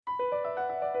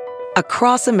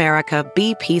Across America,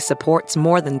 BP supports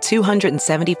more than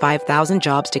 275,000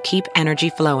 jobs to keep energy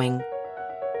flowing.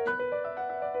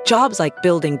 Jobs like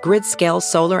building grid-scale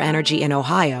solar energy in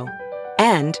Ohio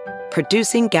and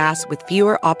producing gas with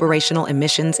fewer operational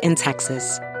emissions in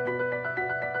Texas.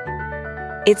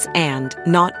 It's and,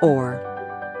 not or.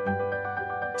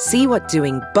 See what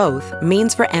doing both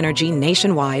means for energy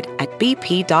nationwide at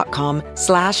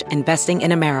bp.com/investing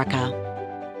in America.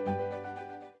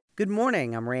 Good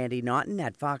morning, I'm Randy Naughton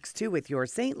at Fox 2 with your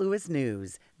St. Louis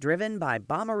news, driven by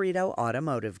Bomarito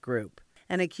Automotive Group.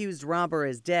 An accused robber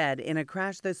is dead in a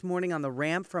crash this morning on the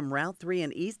ramp from Route 3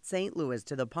 in East St. Louis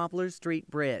to the Poplar Street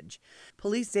Bridge.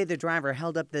 Police say the driver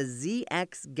held up the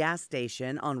ZX gas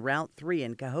station on Route 3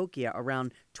 in Cahokia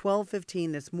around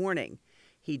 12:15 this morning.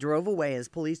 He drove away as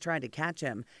police tried to catch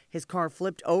him. His car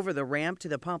flipped over the ramp to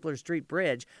the Poplar Street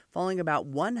Bridge, falling about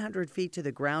 100 feet to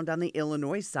the ground on the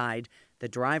Illinois side. The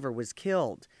driver was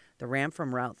killed. The ramp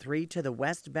from Route 3 to the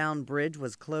westbound bridge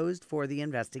was closed for the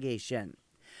investigation.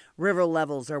 River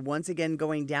levels are once again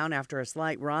going down after a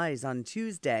slight rise on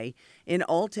Tuesday. In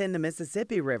Alton, the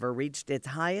Mississippi River reached its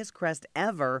highest crest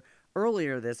ever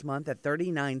earlier this month at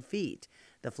 39 feet.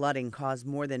 The flooding caused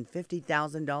more than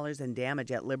 $50,000 in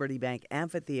damage at Liberty Bank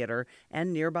Amphitheater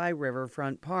and nearby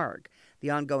Riverfront Park. The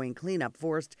ongoing cleanup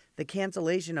forced the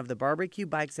cancellation of the Barbecue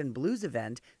Bikes and Blues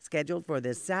event scheduled for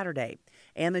this Saturday.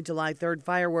 And the July 3rd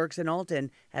fireworks in Alton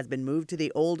has been moved to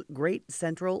the old Great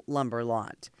Central Lumber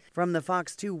Lot. From the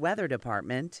Fox 2 Weather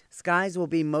Department, skies will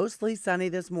be mostly sunny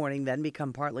this morning, then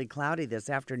become partly cloudy this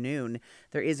afternoon.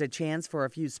 There is a chance for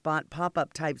a few spot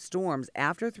pop-up type storms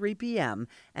after 3 p.m.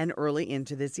 and early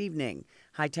into this evening.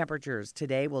 High temperatures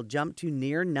today will jump to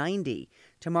near 90.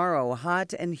 Tomorrow,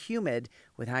 hot and humid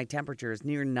with high temperatures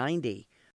near 90.